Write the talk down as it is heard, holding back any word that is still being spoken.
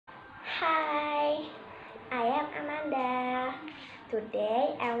Hi, I am Amanda.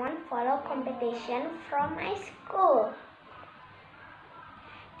 Today I want to follow competition from my school.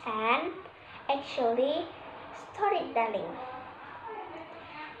 And actually storytelling.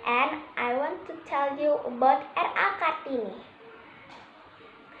 And I want to tell you about RA Kartini.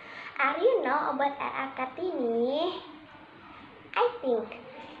 Are you know about RA Kartini? I think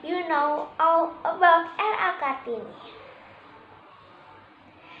you know all about RA Kartini.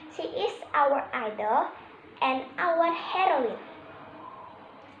 She is our idol and our heroine.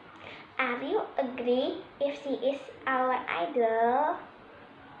 Are you agree if she is our idol?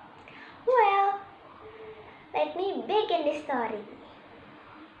 Well, let me begin the story.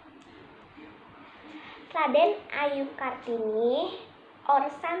 Raden Ayu Kartini,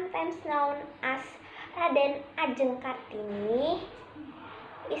 or sometimes known as Raden Ajeng Kartini,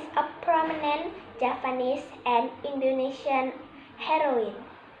 is a prominent Javanese and Indonesian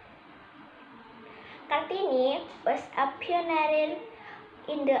heroine. Kartini was a pioneer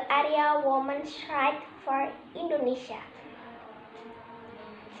in the area women's rights for Indonesia.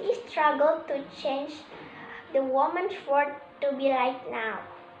 She struggled to change the women's world to be like now.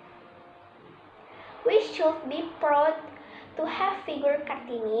 We should be proud to have figure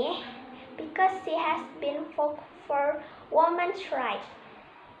Kartini because she has been fought for women's rights.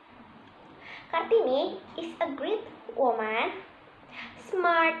 Kartini is a great woman,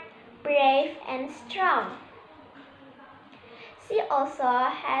 smart, brave, and strong. She also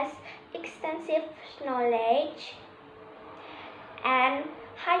has extensive knowledge and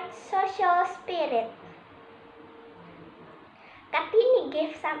high social spirit. Kartini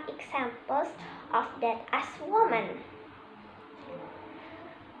gave some examples of that as women.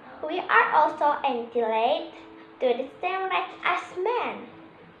 We are also entitled to the same rights as men.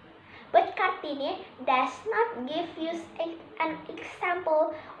 But Kartini does not give you an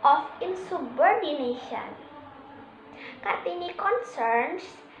example of insubordination. Kartini's concerns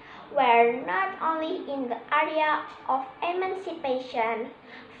were not only in the area of emancipation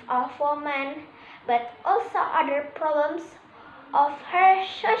of women, but also other problems of her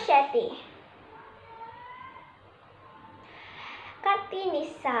society. Kartini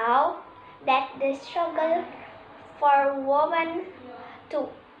saw that the struggle for women to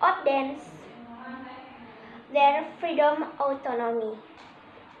advance their freedom, autonomy,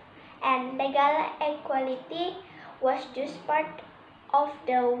 and legal equality was just part of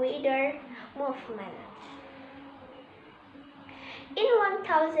the wider movement. In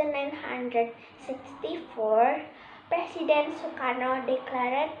 1964, President Sukarno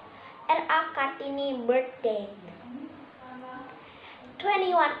declared RA Kartini birthday,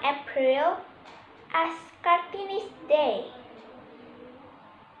 21 April, as Kartini's Day,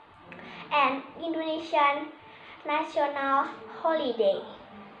 an Indonesian national holiday.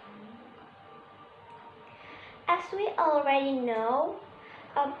 As we already know,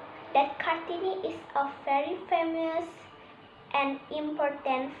 that Kartini is a very famous and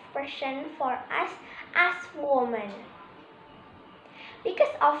important person for us as women.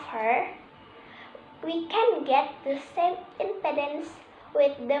 Because of her, we can get the same independence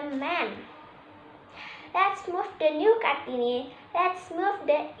with the men. Let's move the new Kartini. Let's move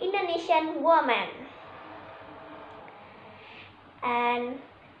the Indonesian woman. And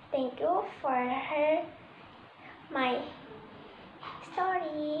thank you for my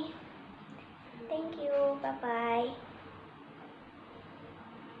story. Thank you. Bye-bye.